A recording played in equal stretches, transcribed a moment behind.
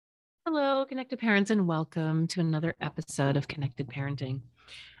Hello, connected parents, and welcome to another episode of Connected Parenting.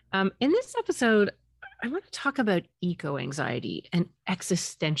 In this episode, I want to talk about eco anxiety and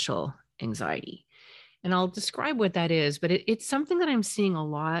existential anxiety. And I'll describe what that is, but it's something that I'm seeing a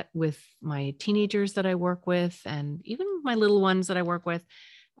lot with my teenagers that I work with, and even my little ones that I work with.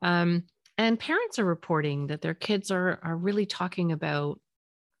 And parents are reporting that their kids are really talking about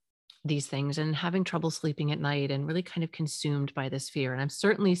these things and having trouble sleeping at night and really kind of consumed by this fear. And I'm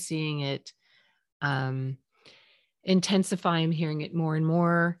certainly seeing it um, intensify. I'm hearing it more and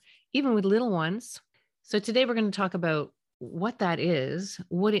more, even with little ones. So today we're going to talk about what that is,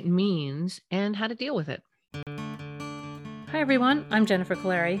 what it means, and how to deal with it. Hi, everyone. I'm Jennifer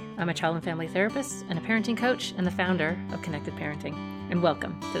Colari. I'm a child and family therapist and a parenting coach and the founder of Connected Parenting. And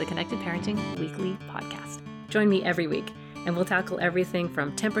welcome to the Connected Parenting Weekly Podcast. Join me every week, and we'll tackle everything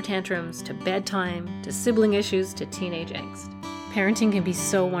from temper tantrums to bedtime to sibling issues to teenage angst. Parenting can be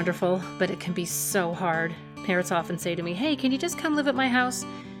so wonderful, but it can be so hard. Parents often say to me, "Hey, can you just come live at my house?"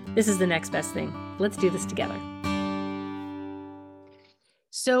 This is the next best thing. Let's do this together.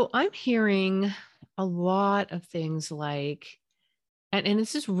 So I'm hearing a lot of things like, and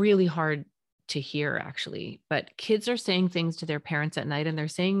this is really hard to hear actually, but kids are saying things to their parents at night, and they're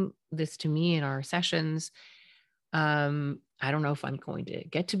saying this to me in our sessions. I don't know if I'm going to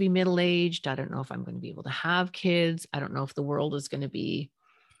get to be middle-aged. I don't know if I'm going to be able to have kids. I don't know if the world is going to be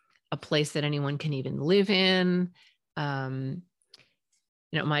a place that anyone can even live in. Am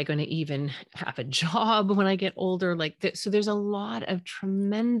I going to even have a job when I get older? So there's a lot of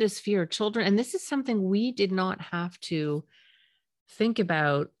tremendous fear. Children, and this is something we did not have to think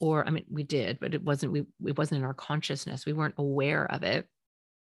about, or I mean, we did, but it wasn't in our consciousness. We weren't aware of it.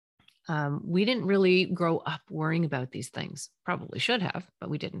 We didn't really grow up worrying about these things. Probably should have, but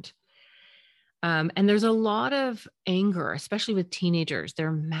we didn't. And there's a lot of anger, especially with teenagers.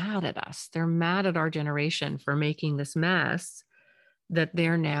 They're mad at us. They're mad at our generation for making this mess that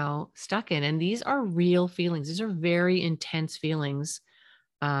they're now stuck in. And these are real feelings. These are very intense feelings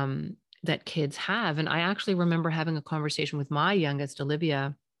that kids have. And I actually remember having a conversation with my youngest,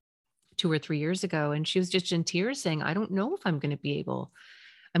 Olivia, 2 or 3 years ago. And she was just in tears saying, I don't know if I'm going to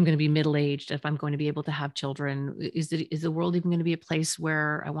be middle-aged, if I'm going to be able to have children. Is the world even going to be a place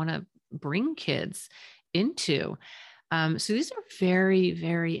where I want to bring kids into? So these are very,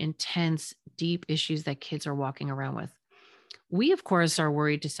 very intense, deep issues that kids are walking around with. We, of course, are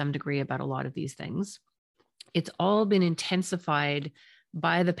worried to some degree about a lot of these things. It's all been intensified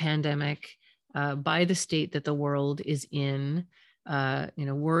by the pandemic, by the state that the world is in.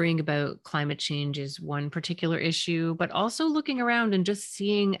 Worrying about climate change is one particular issue, but also looking around and just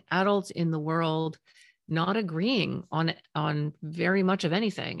seeing adults in the world not agreeing on very much of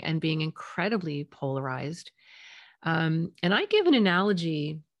anything and being incredibly polarized. And I give an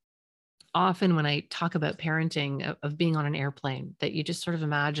analogy often when I talk about parenting of being on an airplane, that you just sort of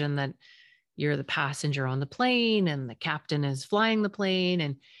imagine that you're the passenger on the plane and the captain is flying the plane.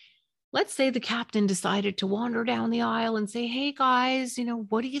 And let's say the captain decided to wander down the aisle and say, "Hey guys,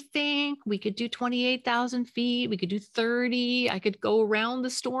 what do you think? We could do 28,000 feet. We could do 30. I could go around the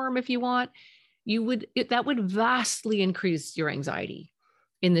storm if you want." That would vastly increase your anxiety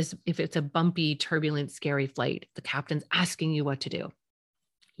in this. If it's a bumpy, turbulent, scary flight, the captain's asking you what to do.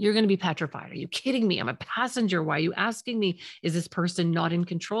 You're going to be petrified. Are you kidding me? I'm a passenger. Why are you asking me? Is this person not in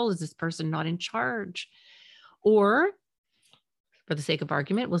control? Is this person not in charge? Or, for the sake of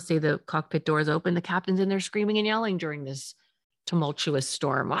argument, we'll say the cockpit door is open. The captain's in there screaming and yelling during this tumultuous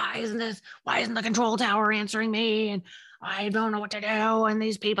storm. Why isn't the control tower answering me? And I don't know what to do. And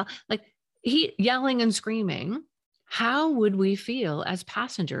these people, he yelling and screaming. How would we feel as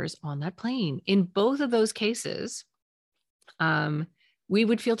passengers on that plane? In both of those cases, we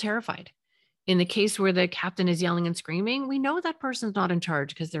would feel terrified. In the case where the captain is yelling and screaming, we know that person's not in charge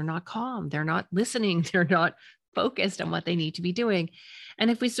because they're not calm. They're not listening. They're not focused on what they need to be doing. And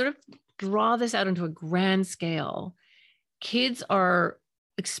if we sort of draw this out into a grand scale, kids are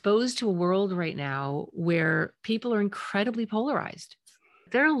exposed to a world right now where people are incredibly polarized.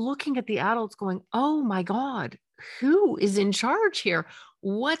 They're looking at the adults going, "Oh my God, who is in charge here?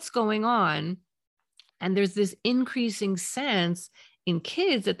 What's going on?" And there's this increasing sense in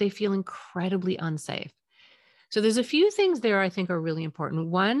kids that they feel incredibly unsafe. So there's a few things there I think are really important.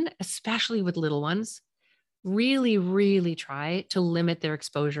 One, especially with little ones, really, really try to limit their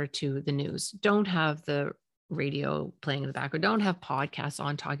exposure to the news. Don't have the radio playing in the background. Don't have podcasts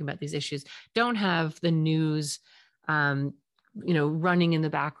on talking about these issues. Don't have the news, running in the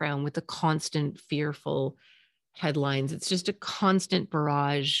background with the constant fearful headlines. It's just a constant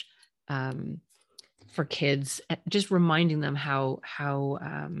barrage for kids, just reminding them how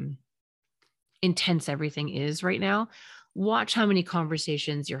intense everything is right now, watch how many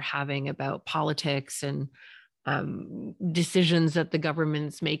conversations you're having about politics and decisions that the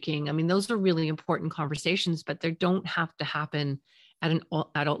government's making. I mean, those are really important conversations, but they don't have to happen at an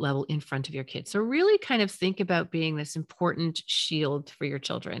adult level in front of your kids. So really kind of think about being this important shield for your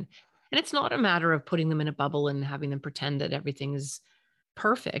children. And it's not a matter of putting them in a bubble and having them pretend that everything is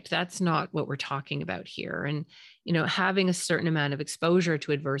perfect. That's not what we're talking about here. And, having a certain amount of exposure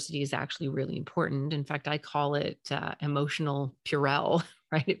to adversity is actually really important. In fact, I call it emotional Purell,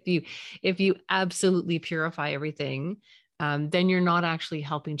 right? If you absolutely purify everything, then you're not actually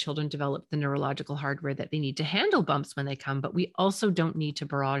helping children develop the neurological hardware that they need to handle bumps when they come. But we also don't need to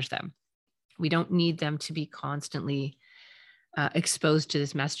barrage them. We don't need them to be constantly exposed to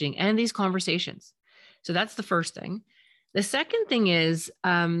this messaging and these conversations. So that's the first thing. The second thing is,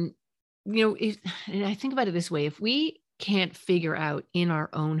 and I think about it this way, if we can't figure out in our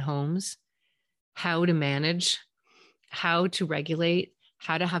own homes how to manage, how to regulate,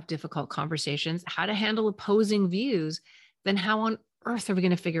 how to have difficult conversations, how to handle opposing views, then how on earth are we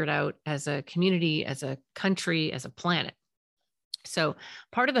going to figure it out as a community, as a country, as a planet? So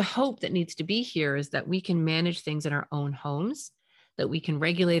part of the hope that needs to be here is that we can manage things in our own homes, that we can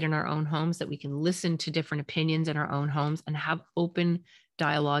regulate in our own homes, that we can listen to different opinions in our own homes and have open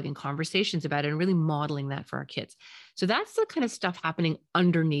dialogue and conversations about it, and really modeling that for our kids. So that's the kind of stuff happening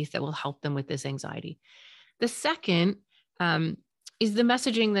underneath that will help them with this anxiety. The second is the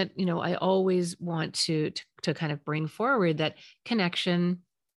messaging that, I always want to kind of bring forward, that connection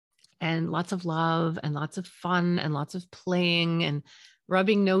and lots of love and lots of fun and lots of playing and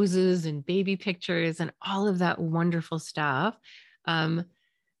rubbing noses and baby pictures and all of that wonderful stuff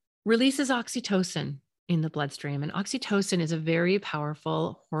releases oxytocin in the bloodstream. And oxytocin is a very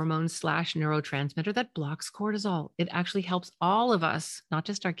powerful hormone / neurotransmitter that blocks cortisol. It actually helps all of us, not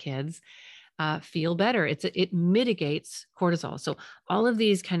just our kids, feel better. It mitigates cortisol. So all of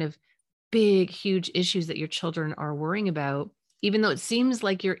these kind of big, huge issues that your children are worrying about, even though it seems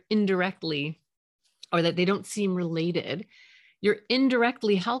like you're indirectly, or that they don't seem related, you're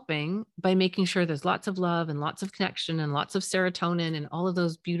indirectly helping by making sure there's lots of love and lots of connection and lots of serotonin and all of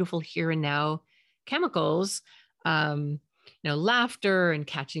those beautiful here and now chemicals, laughter and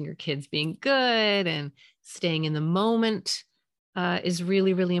catching your kids being good and staying in the moment is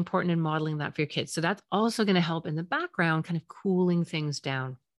really, really important in modeling that for your kids. So that's also going to help in the background, kind of cooling things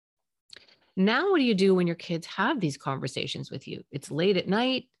down. Now, what do you do when your kids have these conversations with you? It's late at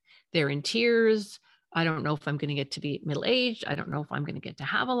night, they're in tears. I don't know if I'm going to get to be middle-aged. I don't know if I'm going to get to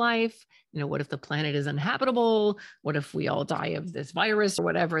have a life. What if the planet is uninhabitable? What if we all die of this virus or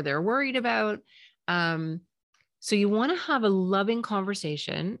whatever they're worried about? So you want to have a loving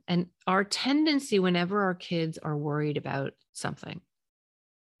conversation. And our tendency whenever our kids are worried about something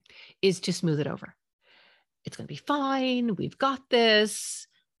is to smooth it over. It's going to be fine. We've got this.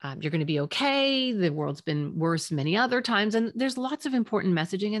 You're going to be okay. The world's been worse many other times. And there's lots of important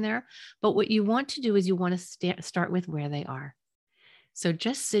messaging in there. But what you want to do is you want to start with where they are. So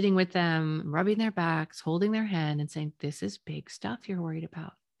just sitting with them, rubbing their backs, holding their hand and saying, this is big stuff you're worried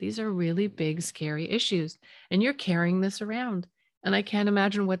about. These are really big, scary issues. And you're carrying this around. And I can't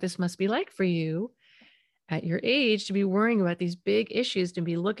imagine what this must be like for you at your age to be worrying about these big issues, to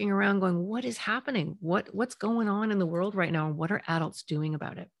be looking around going, what is happening? What's going on in the world right now? And what are adults doing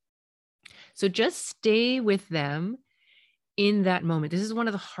about it? So just stay with them in that moment. This is one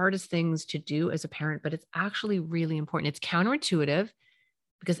of the hardest things to do as a parent, but it's actually really important. It's counterintuitive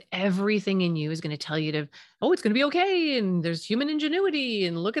because everything in you is going to tell you it's going to be okay. And there's human ingenuity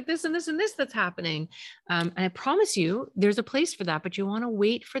and look at this and this and this that's happening. And I promise you there's a place for that, but you want to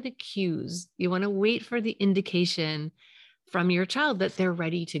wait for the cues. You want to wait for the indication from your child that they're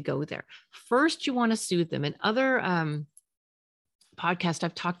ready to go there. First, you want to soothe them. And other podcasts,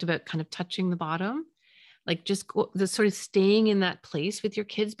 I've talked about kind of touching the bottom, like just the sort of staying in that place with your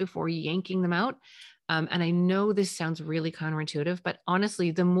kids before yanking them out. And I know this sounds really counterintuitive, but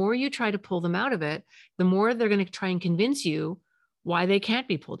honestly, the more you try to pull them out of it, the more they're going to try and convince you why they can't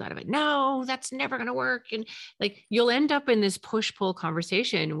be pulled out of it. No, that's never going to work. And like, you'll end up in this push-pull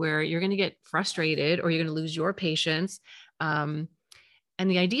conversation where you're going to get frustrated or you're going to lose your patience. And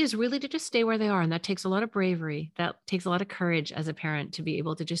the idea is really to just stay where they are. And that takes a lot of bravery. That takes a lot of courage as a parent to be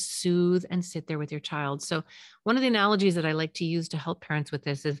able to just soothe and sit there with your child. So one of the analogies that I like to use to help parents with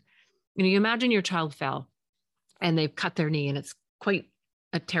this is, you imagine your child fell and they've cut their knee and it's quite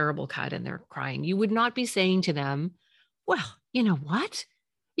a terrible cut and they're crying. You would not be saying to them, well, you know what?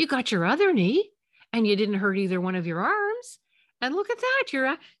 You got your other knee and you didn't hurt either one of your arms. And look at that.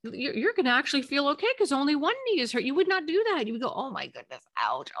 You're going to actually feel okay because only one knee is hurt. You would not do that. You would go, oh my goodness,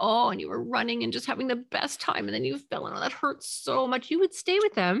 ouch. Oh, and you were running and just having the best time. And then you fell and that hurts so much. You would stay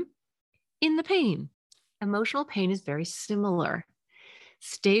with them in the pain. Emotional pain is very similar.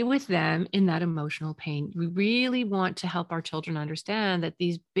 Stay with them in that emotional pain. We really want to help our children understand that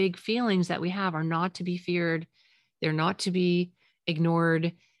these big feelings that we have are not to be feared. They're not to be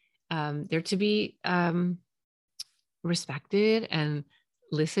ignored. They're to be respected and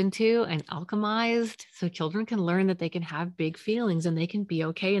listened to and alchemized, so children can learn that they can have big feelings and they can be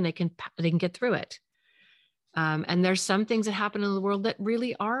okay and they can get through it. And there's some things that happen in the world that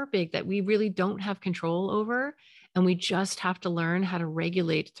really are big that we really don't have control over, and we just have to learn how to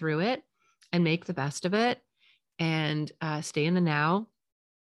regulate through it and make the best of it and stay in the now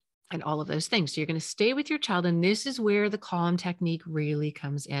and all of those things. So you're going to stay with your child, and this is where the calm technique really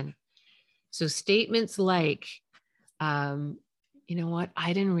comes in. So statements like, you know what,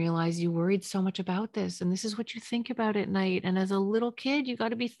 I didn't realize you worried so much about this. And this is what you think about at night. And as a little kid, you got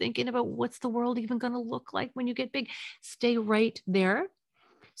to be thinking about what's the world even going to look like when you get big. Stay right there.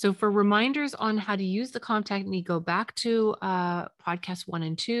 So for reminders on how to use the calm technique, go back to podcast 1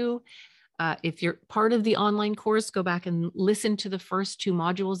 and 2. If you're part of the online course, go back and listen to the first 2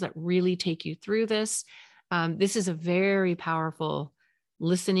 modules that really take you through this. This is a very powerful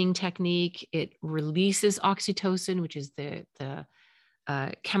listening technique. It releases oxytocin, which is the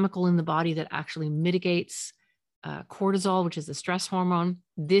chemical in the body that actually mitigates cortisol, which is the stress hormone.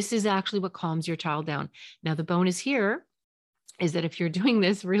 This is actually what calms your child down. Now, the bonus here is that if you're doing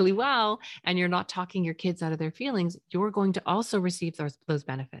this really well and you're not talking your kids out of their feelings, you're going to also receive those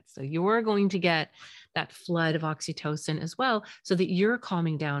benefits. So you're going to get that flood of oxytocin as well, so that you're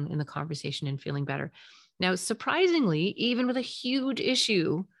calming down in the conversation and feeling better. Now, surprisingly, even with a huge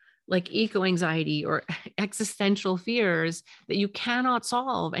issue like eco-anxiety or existential fears that you cannot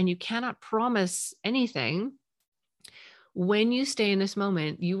solve and you cannot promise anything, when you stay in this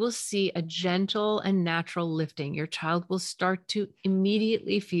moment, you will see a gentle and natural lifting. Your child will start to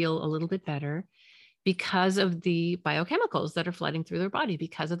immediately feel a little bit better because of the biochemicals that are flooding through their body,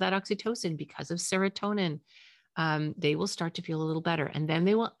 because of that oxytocin, because of serotonin. They will start to feel a little better. And then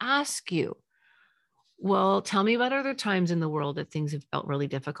they will ask you, well, tell me about other times in the world that things have felt really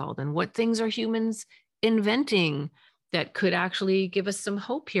difficult, and what things are humans inventing that could actually give us some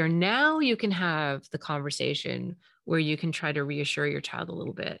hope here. Now you can have the conversation where you can try to reassure your child a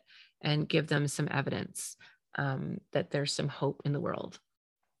little bit and give them some evidence that there's some hope in the world.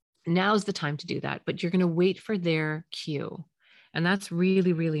 Now's the time to do that, but you're going to wait for their cue. And that's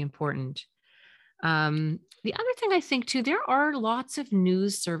really, really important. The other thing I think too, there are lots of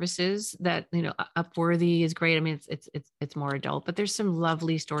news services that, you know, Upworthy is great. I mean, it's more adult, but there's some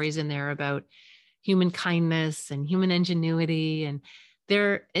lovely stories in there about human kindness and human ingenuity, and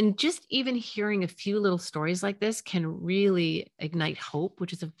just even hearing a few little stories like this can really ignite hope,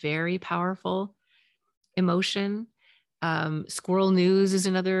 which is a very powerful emotion. Squirrel News is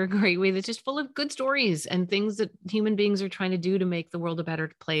another great way that's just full of good stories and things that human beings are trying to do to make the world a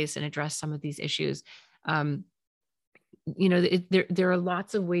better place and address some of these issues. You know, there are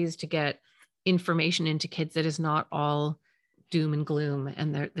lots of ways to get information into kids that is not all doom and gloom,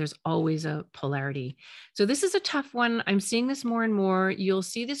 and there's always a polarity. So this is a tough one. I'm seeing this more and more. You'll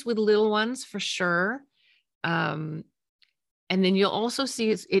see this with little ones for sure. And then you'll also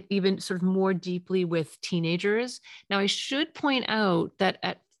see it even sort of more deeply with teenagers. Now, I should point out that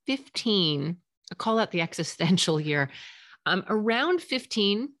at 15, I call that the existential year, around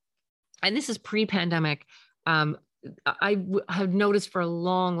 15, and this is pre-pandemic, I have noticed for a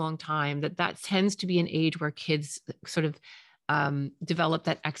long, long time that tends to be an age where kids sort of develop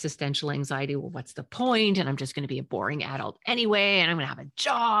that existential anxiety. Well, what's the point? And I'm just going to be a boring adult anyway, and I'm going to have a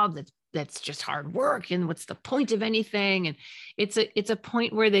job that's just hard work, and what's the point of anything? And it's a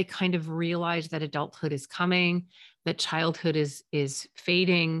point where they kind of realize that adulthood is coming, that childhood is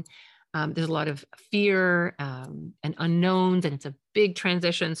fading. There's a lot of fear and unknowns, and it's a big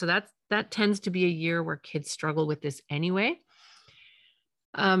transition. So that tends to be a year where kids struggle with this anyway.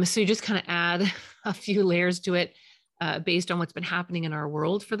 So you just kind of add a few layers to it based on what's been happening in our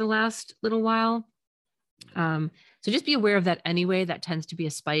world for the last little while. So just be aware of that anyway. That tends to be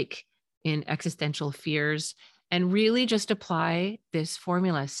a spike in existential fears, and really just apply this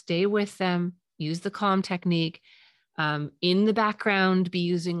formula. Stay with them, use the calm technique. In the background, be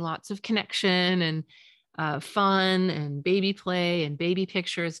using lots of connection and fun and baby play and baby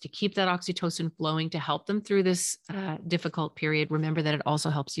pictures to keep that oxytocin flowing, to help them through this difficult period. Remember that it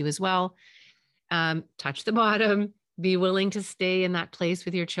also helps you as well. Touch the bottom, Be willing to stay in that place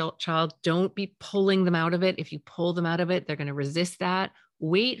with your child. Don't be pulling them out of it. If you pull them out of it, they're going to resist that.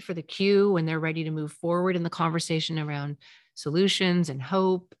 Wait for the cue when they're ready to move forward in the conversation around solutions and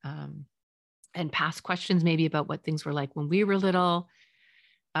hope, and past questions maybe about what things were like when we were little.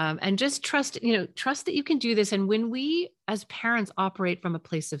 And just trust that you can do this. And when we as parents operate from a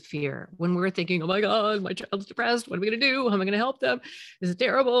place of fear, when we're thinking, oh my God, my child's depressed, what are we going to do? How am I going to help them? This is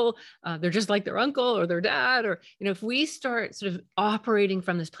terrible. They're just like their uncle or their dad. Or, if we start sort of operating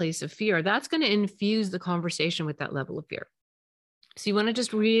from this place of fear, that's going to infuse the conversation with that level of fear. So you want to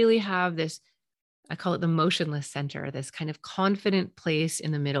just really have this, I call it the motionless center, this kind of confident place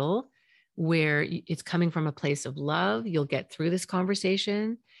in the middle where it's coming from a place of love. You'll get through this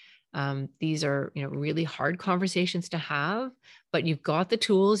conversation. These are, really hard conversations to have, but you've got the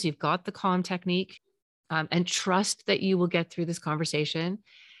tools, you've got the calm technique, and trust that you will get through this conversation,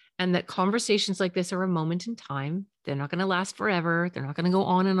 and that conversations like this are a moment in time. They're not going to last forever. They're not going to go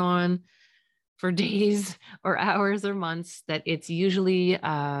on and on for days or hours or months, that it's usually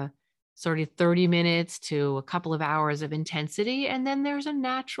sort of 30 minutes to a couple of hours of intensity. And then there's a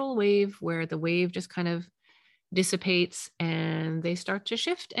natural wave where the wave just kind of dissipates and they start to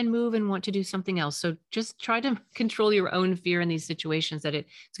shift and move and want to do something else. So just try to control your own fear in these situations that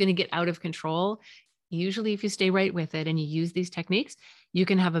it's going to get out of control. Usually, if you stay right with it and you use these techniques, you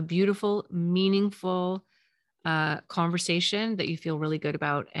can have a beautiful, meaningful conversation that you feel really good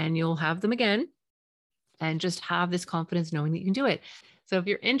about, and you'll have them again and just have this confidence knowing that you can do it. So if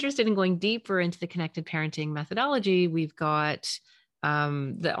you're interested in going deeper into the connected parenting methodology, we've got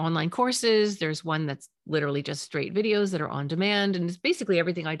the online courses. There's one that's literally just straight videos that are on demand. And it's basically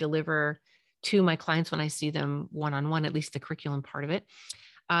everything I deliver to my clients when I see them one-on-one, at least the curriculum part of it.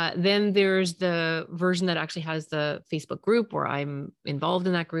 Then there's the version that actually has the Facebook group where I'm involved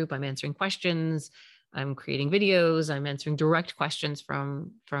in that group. I'm answering questions. I'm creating videos. I'm answering direct questions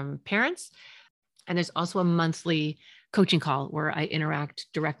from parents. And there's also a monthly coaching call where I interact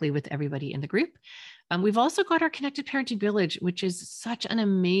directly with everybody in the group. We've also got our Connected Parenting Village, which is such an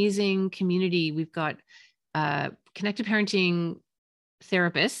amazing community. We've got connected parenting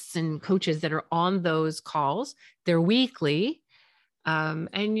therapists and coaches that are on those calls. They're weekly.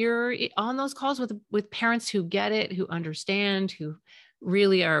 And you're on those calls with parents who get it, who understand, who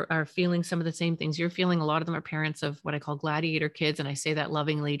really are feeling some of the same things you're feeling. A lot of them are parents of what I call gladiator kids. And I say that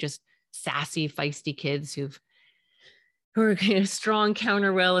lovingly, just sassy, feisty kids who are a strong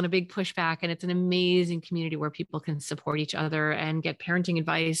counterwill and a big pushback. And it's an amazing community where people can support each other and get parenting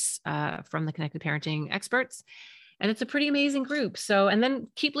advice from the connected parenting experts. And it's a pretty amazing group. So, and then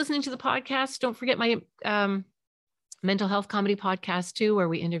keep listening to the podcast. Don't forget my mental health comedy podcast too, where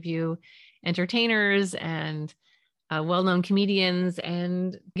we interview entertainers and well-known comedians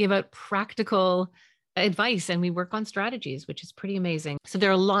and give out practical advice, and we work on strategies, which is pretty amazing. So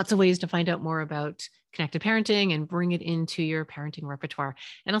there are lots of ways to find out more about connected parenting and bring it into your parenting repertoire.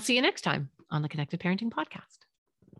 And I'll see you next time on the Connected Parenting Podcast.